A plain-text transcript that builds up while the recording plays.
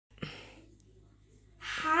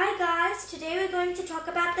today we're going to talk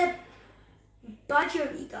about the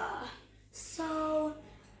budgies. So,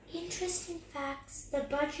 interesting facts. The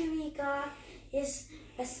budgies is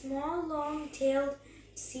a small, long-tailed,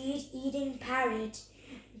 seed-eating parrot.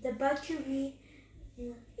 The budgie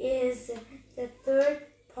is the third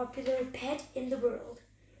popular pet in the world.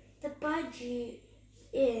 The budgie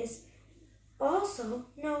is also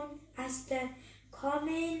known as the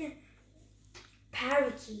common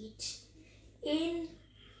parakeet. In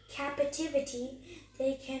captivity,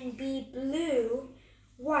 they can be blue,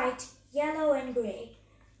 white, yellow, and gray.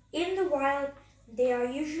 In the wild, they are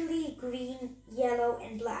usually green, yellow,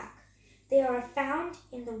 and black. They are found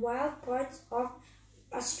in the wild parts of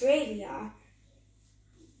Australia.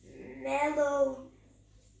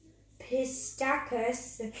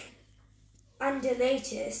 Melopistacus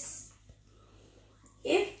undulatus.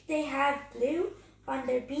 If they have blue on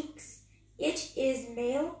their beaks, it is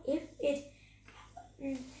male. If it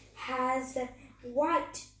has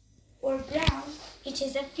white or brown, it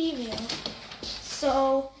is a female.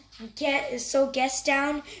 So guess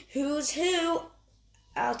down who's who.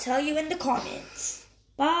 I'll tell you in the comments.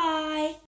 Bye.